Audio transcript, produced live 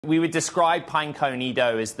We would describe Pinecone,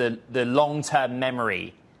 Edo, as the long-term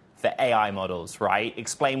memory for AI models, right?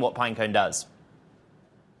 Explain what Pinecone does.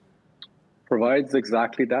 Provides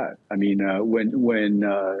exactly that. I mean, when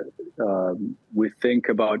we think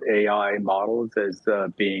about AI models as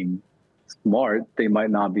being smart, they might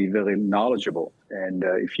not be very knowledgeable. And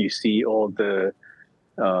if you see all the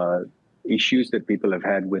issues that people have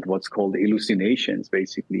had with what's called hallucinations,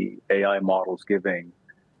 basically AI models giving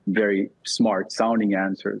very smart sounding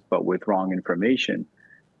answers, but with wrong information,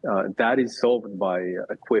 that is solved by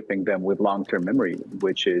equipping them with long-term memory,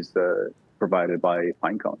 which is provided by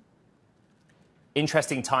Pinecone.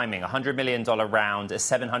 Interesting timing, $100 million round, a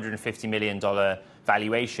 $750 million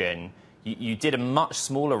valuation. You did a much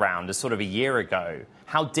smaller round a sort of a year ago.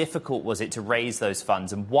 How difficult was it to raise those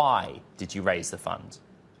funds, and why did you raise the funds?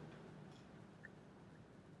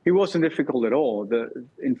 It wasn't difficult at all.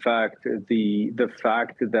 In fact, the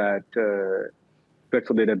fact that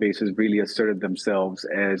vector databases really asserted themselves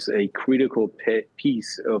as a critical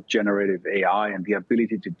piece of generative AI and the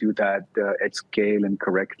ability to do that at scale and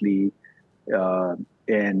correctly,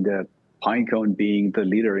 and Pinecone being the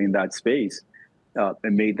leader in that space,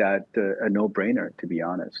 it made that a no-brainer, to be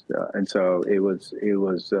honest. And so it was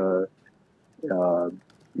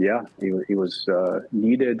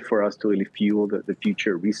needed for us to really fuel the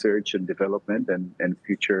future research and development and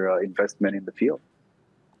future investment in the field.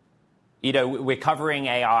 Edo, we're covering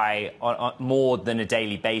AI on more than a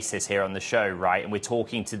daily basis here on the show, right? And we're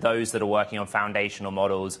talking to those that are working on foundational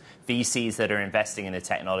models, VCs that are investing in the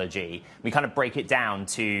technology. We kind of break it down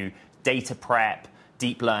to data prep,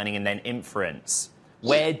 deep learning, and then inference.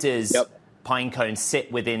 Where does Pinecone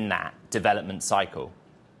sit within that development cycle?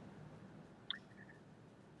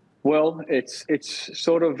 Well, it's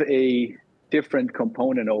sort of a different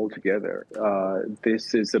component altogether.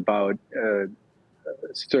 This is about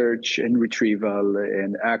search and retrieval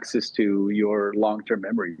and access to your long-term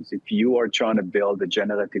memories. If you are trying to build a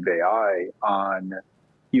generative AI on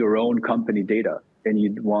your own company data and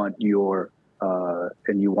you want your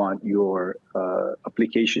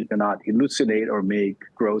application to not hallucinate or make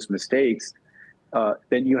gross mistakes,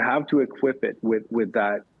 then you have to equip it with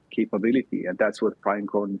that capability, and that's what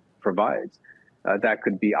Pinecone provides. That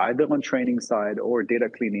could be either on training side or data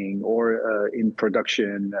cleaning or in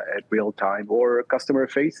production at real time or customer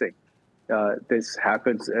facing. This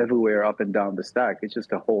happens everywhere up and down the stack. It's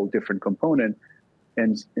just a whole different component.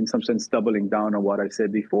 And in some sense, doubling down on what I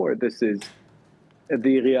said before, this is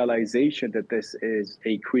the realization that this is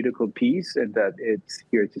a critical piece and that it's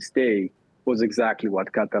here to stay was exactly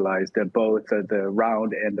what catalyzed both the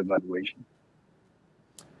round and the valuation.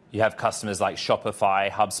 You have customers like Shopify,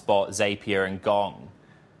 HubSpot, Zapier, and Gong.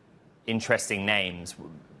 Interesting names.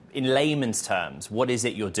 In layman's terms, what is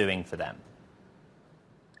it you're doing for them?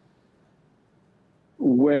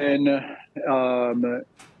 When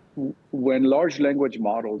large language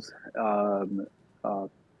models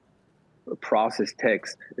process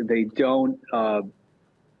text, they don't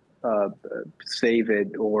save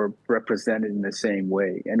it or represent it in the same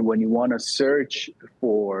way. And when you want to search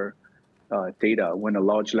for data, when a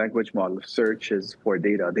large language model searches for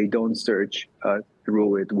data, they don't search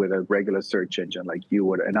through it with a regular search engine like you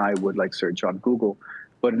would and I would, like search on Google,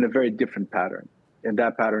 but in a very different pattern. And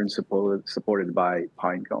that pattern is supported by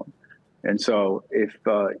Pinecone. And so if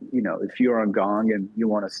you're on Gong and you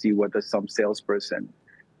want to see whether some salesperson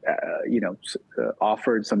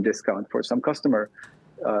offered some discount for some customer,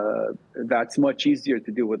 that's much easier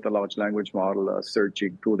to do with the large language model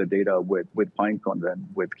searching through the data with Pinecone than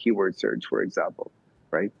with keyword search, for example,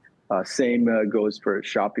 right? Same goes for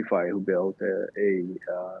Shopify, who built a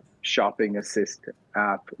shopping assist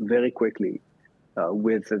app very quickly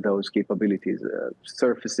with those capabilities,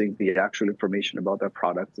 surfacing the actual information about their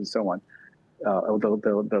products and so on,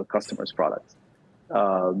 the customer's products.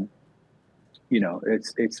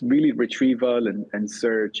 It's really retrieval and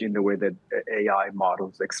search in the way that AI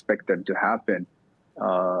models expect them to happen.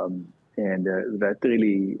 And that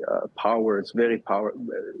really powers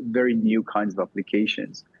very new kinds of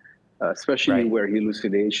applications, especially where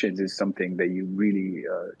hallucinations is something that you really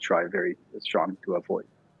try very strong to avoid.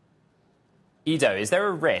 Edo, is there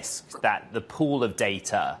a risk that the pool of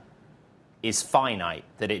data is finite,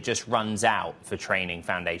 that it just runs out for training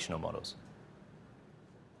foundational models?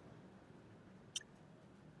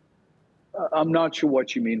 I'm not sure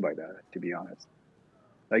what you mean by that, to be honest.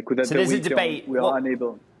 Like, that so there's a debate. We're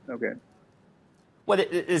unable. Okay. Well,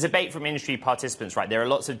 there's a debate from industry participants, right? There are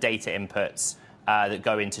lots of data inputs that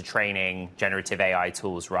go into training generative AI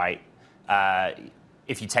tools, right?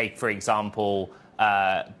 If you take, for example,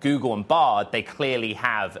 Google and Bard, they clearly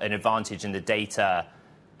have an advantage in the data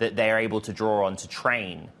that they're able to draw on to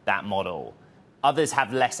train that model. Others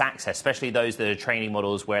have less access, especially those that are training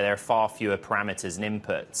models where there are far fewer parameters and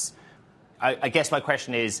inputs. I guess my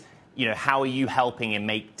question is, how are you helping and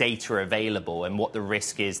make data available, and what the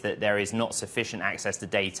risk is that there is not sufficient access to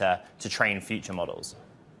data to train future models?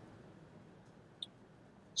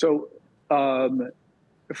 So,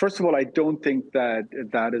 first of all, I don't think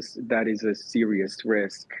that is a serious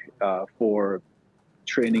risk for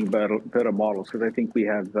training better models, because I think we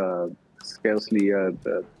have scarcely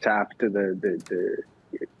tapped the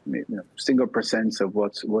single percents of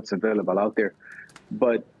what's available out there.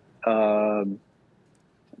 But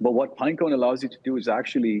what Pinecone allows you to do is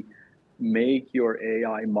actually make your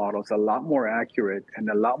AI models a lot more accurate and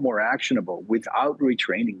a lot more actionable without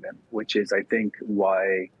retraining them, which is, I think,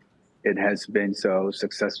 why it has been so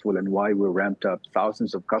successful and why we ramped up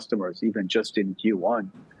thousands of customers, even just in Q1.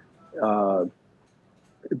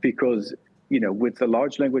 Because, with the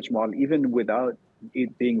large language model, even without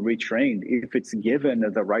it being retrained, if it's given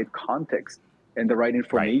the right context and the right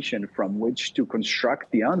information from which to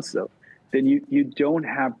construct the answer, then you don't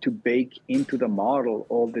have to bake into the model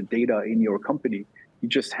all the data in your company. You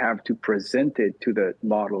just have to present it to the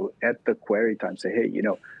model at the query time. Say, hey,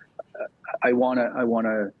 I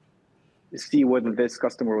wanna see whether this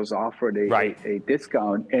customer was offered a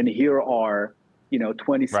discount, and here are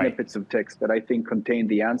 20 snippets of text that I think contain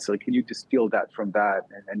the answer. Can you distill that from that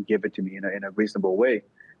and give it to me in a reasonable way?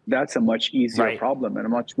 That's a much easier problem and a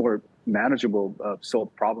much more manageable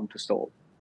problem to solve.